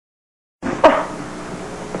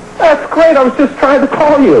That's great. I was just trying to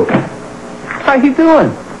call you. How you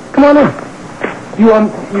doing? Come on in. You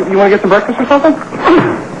want to get some breakfast or something?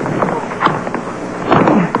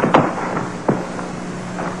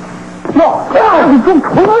 No.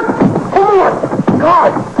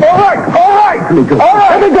 God. All right. Let me go.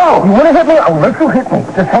 Let me go. You want to hit me? I'll let you hit me.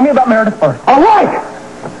 Just tell me about Meredith first. All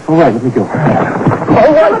right, let me go. All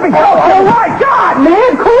right, let me go. All right, God,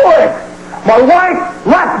 man, cool it. My wife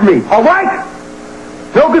left me, all right?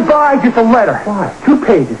 No goodbye, just a letter. Why? 2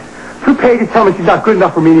 pages. 2 pages telling me she's not good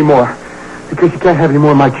enough for me anymore because she can't have any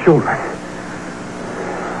more of my children.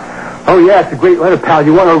 Oh, yeah, it's a great letter, pal.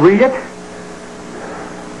 You want to read it?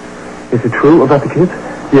 Is it true about the kids?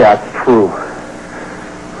 Yeah, it's true.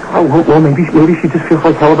 Oh, well, maybe she just feels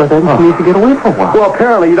like hell about that and she needs to get away for a while. Well,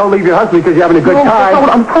 apparently you don't leave your husband because you're having a good time. That's not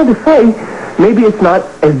what I'm trying to say. Maybe it's not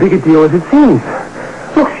as big a deal as it seems.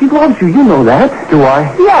 Look, she loves you. You know that. Do I?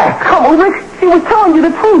 Yeah, come on, Rick. She was telling you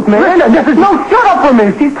the truth, man. No, shut up for a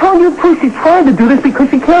minute. She's telling you the truth. She's trying to do this because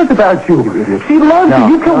she cares about you. She loves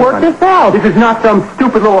you. You can work this out. This is not some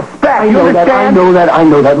stupid little spat. I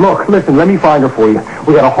know that. Look, listen, let me find her for you.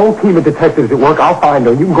 We got a whole team of detectives at work. I'll find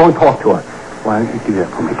her. You can go and talk to her. Why don't you do that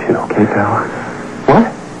for me, too, okay, pal? What?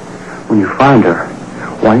 When you find her,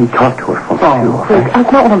 why don't you talk to her for me, too, okay?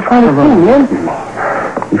 That's not what I'm trying to do, man.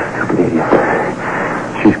 You stupid idiot.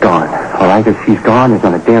 She's gone. All right? If she's gone, there's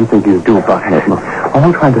not a damn thing you can do about it. Look, all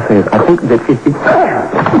I'm trying to say is I think that she...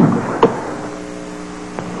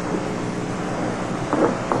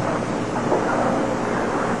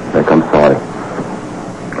 Rick, I'm sorry.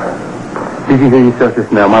 Did you hear yourself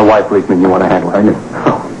just now? My wife leaked me and you want to handle her. I knew.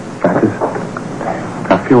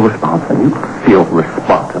 I feel responsible. You feel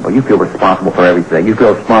responsible. You feel responsible for everything. You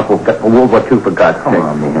feel responsible for World War II, for God's sake. Come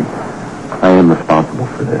on, man. I am responsible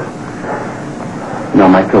for this. You know, I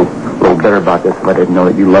might feel a little better about this if I didn't know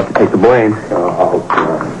that you love to take the blame. Oh,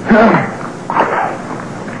 God.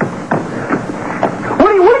 What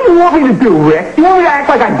do you want me to do, Rick? You want me to act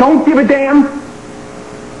like I don't give a damn?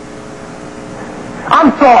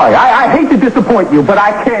 I'm sorry. I hate to disappoint you, but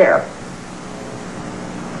I care.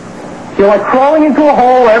 You're like crawling into a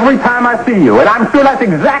hole every time I see you, and I'm sure that's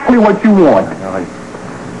exactly what you want.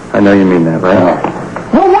 I know you mean that, right?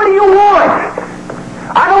 Well, what do you want?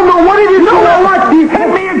 I don't know what it is. You know what? You hit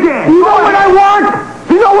me again. You know what I want?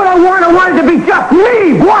 You know what I want? I want it to be just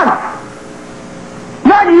me once.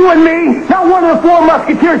 Not you and me. Not one of the 4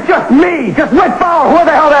 musketeers. Just me. Just Red Fowler. Who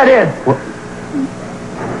the hell that is? What?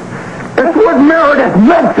 That's what Meredith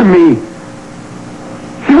meant to me.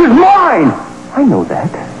 She was mine. I know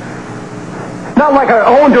that. Not like I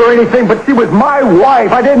owned her or anything, but she was my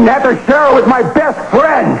wife. I didn't have to share her with my best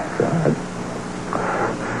friend. God.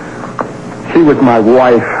 She was my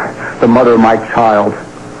wife, the mother of my child.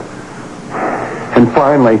 And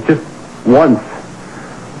finally, just once,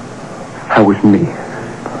 I was me.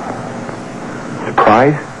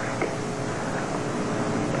 Surprised?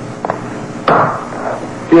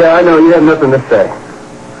 Yeah, I know, you have nothing to say.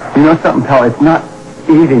 You know something, pal? It's not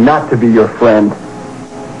easy not to be your friend.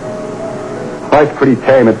 Life's pretty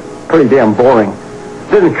tame. It's pretty damn boring. It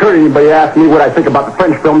doesn't occur to anybody to ask me what I think about the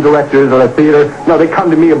French film directors or the theater. No, they come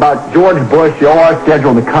to me about George Bush, the OR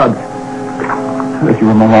schedule, and the Cubs. But you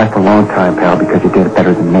were in my life for a long time, pal, because you did it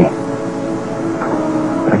better than me.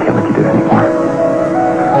 But I can't let you do that anymore.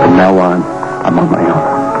 From now on, I'm on my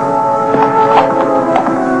own.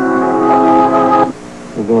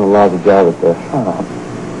 You're doing a lousy job at this.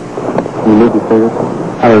 Can you move your fingers?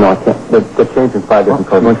 I don't know. I can't. They're changing 5 different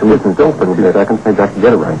codes. Once you listen to it for a few seconds, maybe I can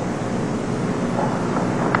get it right.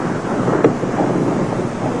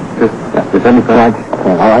 Just anything I just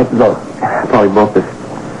can't. All right, look. Probably broke this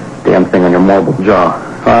damn thing on your marble jaw.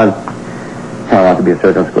 I want to be a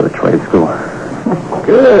surgeon. Let's go to trade school.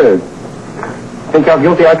 Good. Think how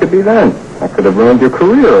guilty I could be then. I could have ruined your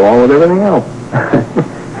career along with everything else.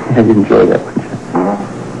 Yeah, you'd enjoy that, wouldn't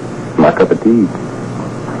you? My cup of tea.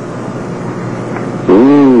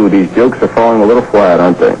 Ooh, these jokes are falling a little flat,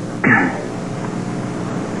 aren't they?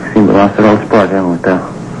 Seem to lost it all spark, haven't we, pal?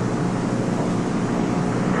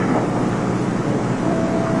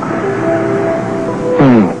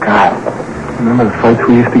 God. Remember the fights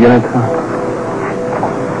we used to get into?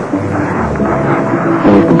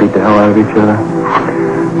 We used to beat the hell out of each other.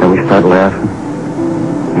 Then we start laughing.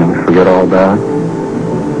 And we forget all about it.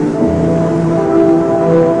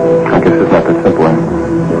 I guess it's not that simple, eh?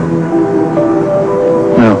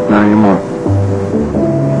 No, not anymore.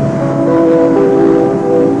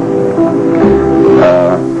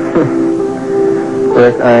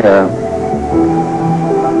 Rick,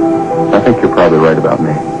 I think you're probably right about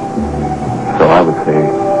me. So I would say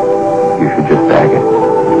you should just bag it.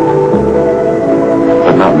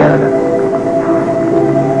 But not Meredith.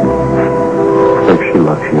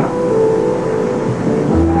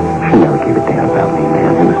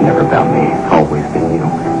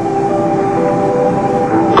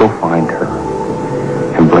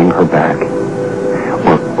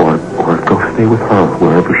 stay with her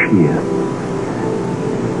wherever she is.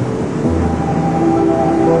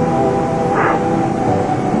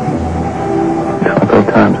 It's like old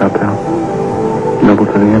times out there. Noble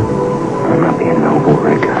to the end. I'm not being noble,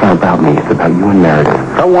 Rick. It's not about me. It's about you and Meredith.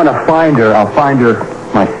 If I want to find her, I'll find her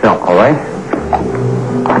myself, all right?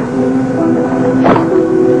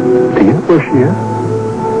 Do you know where she is?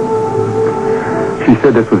 She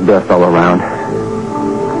said this was best all around.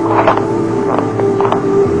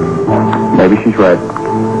 Maybe she's right.